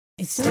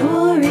It's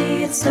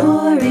story, it's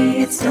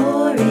story, it's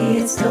story,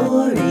 it's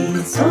story,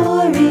 it's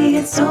story,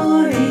 it's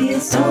story,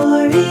 it's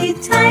story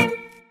time.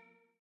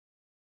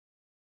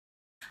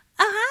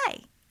 Oh,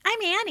 hi.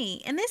 I'm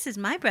Annie, and this is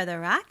my brother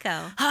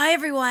Rocco. Hi,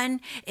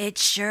 everyone. It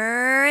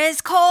sure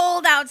is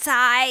cold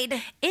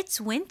outside.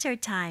 It's winter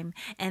time,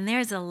 and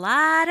there's a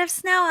lot of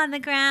snow on the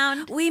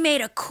ground. We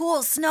made a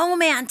cool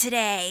snowman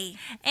today.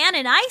 And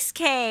an ice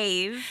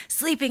cave.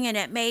 Sleeping in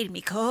it made me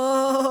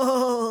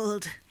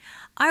cold.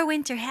 Our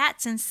winter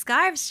hats and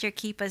scarves sure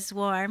keep us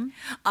warm.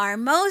 Our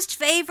most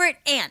favorite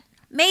aunt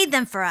made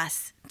them for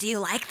us. Do you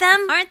like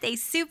them? Aren't they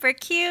super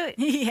cute?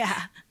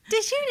 Yeah.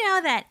 Did you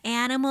know that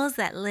animals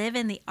that live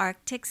in the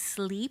Arctic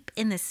sleep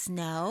in the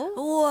snow?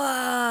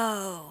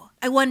 Whoa.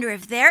 I wonder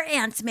if their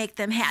aunts make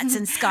them hats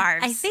and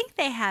scarves. I think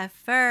they have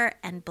fur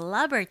and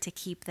blubber to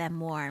keep them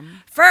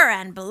warm. Fur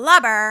and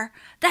blubber?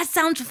 That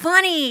sounds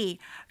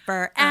funny.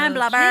 Fur and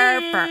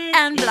blubber, fur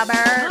and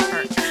blubber.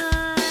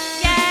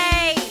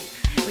 Yay!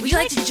 Would you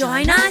like to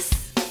join us?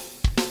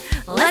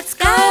 Let's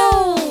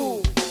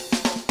go!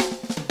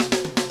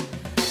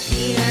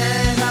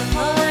 Peter the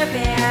polar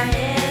bear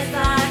is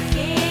the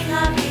king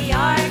of the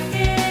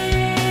Arctic.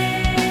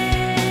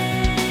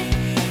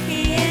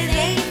 He is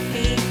 8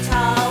 feet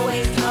tall,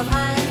 weighs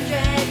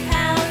 1,200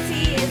 pounds.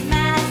 He is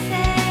massive.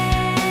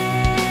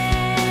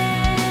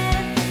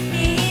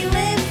 He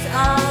lives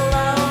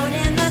alone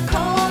in the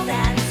cold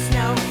and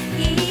snow.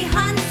 He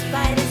hunts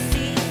by the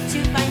sea to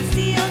find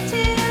seal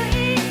to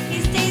eat. He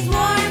stays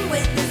warm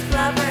with his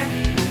blubber,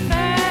 fur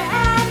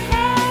and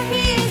hair.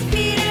 He is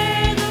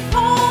Peter the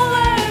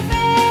polar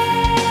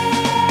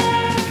bear.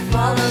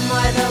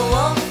 Voldemort the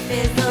wolf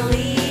is the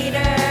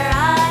leader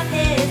of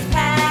his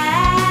pack.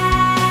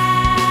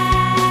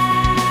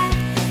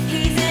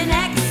 He's an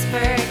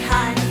expert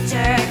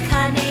hunter,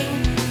 cunning,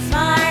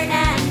 smart,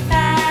 and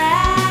fast.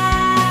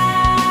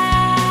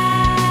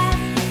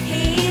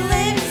 He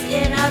lives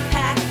in a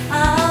pack, a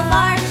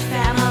large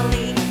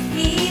family.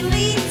 He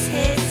leads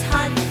his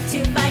hunt to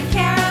find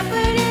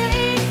caribou to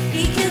eat.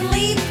 He can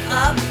leap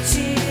up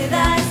to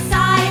the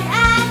side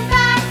and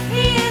back.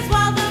 He is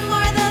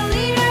Voldemort, the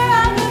leader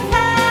of the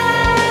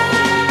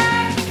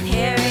pack.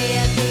 Harry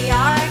of the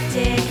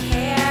Arctic,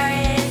 Hare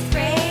is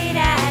great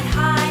at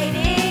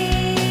hiding.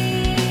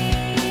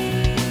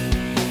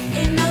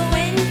 In the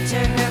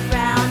winter, her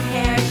brown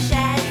hair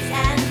sheds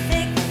and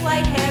thick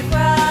white hair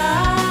grows.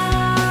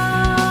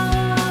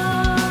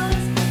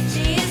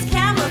 She is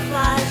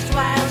camouflaged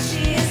while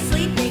she is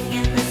sleeping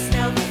in the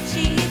snow.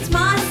 She eats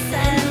moss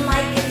and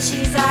lichen.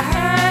 She's a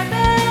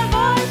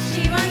herbivore.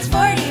 She runs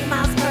 40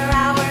 miles per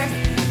hour.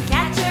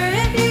 Catch her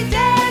if you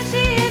dare.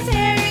 She is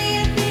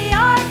Harriet the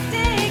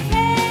Arctic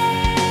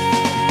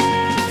Hare.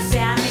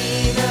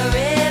 Sammy the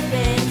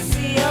ribbon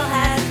seal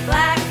has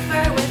black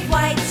fur with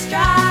white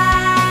stripes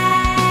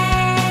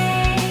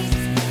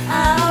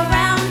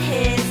around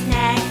his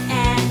neck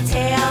and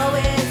tail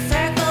with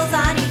circles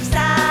on each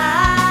side.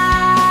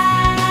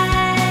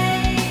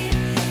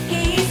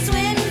 He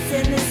swims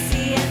in the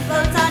sea and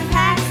floats on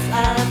packs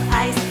of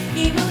ice.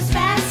 He moves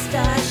fast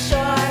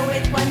ashore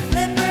with one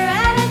flipper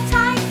at a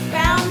time.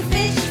 Brown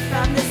fish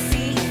from the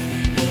sea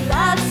he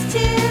loves to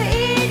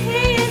eat.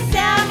 He is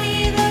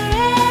Sammy the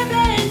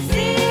ribbon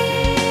seal.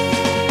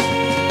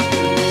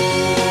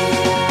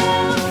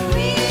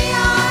 We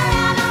are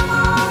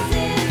animals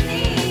in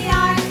the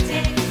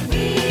Arctic.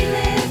 We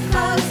live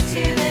close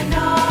to the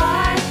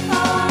North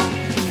Pole.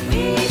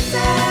 We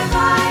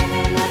survive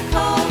in the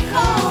cold,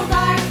 cold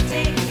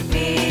Arctic.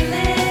 We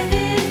live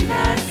in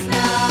the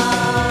snow.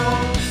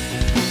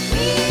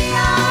 We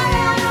are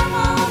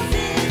animals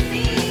in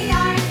the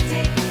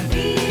Arctic.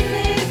 We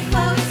live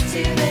close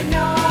to the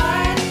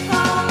North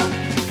Pole.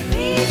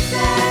 We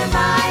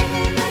survive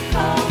in the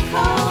cold,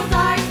 cold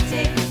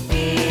Arctic.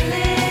 We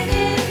live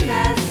in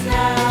the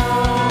snow.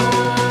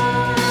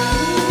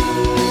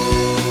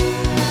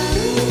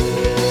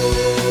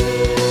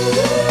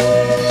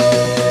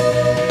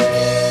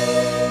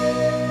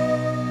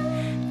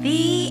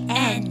 The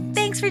end.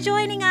 Thanks for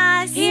joining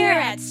us Here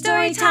at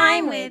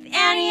Storytime with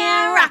Annie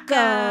and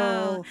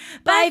Rocco.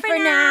 Bye for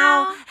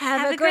now.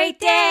 Have a great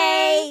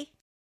day.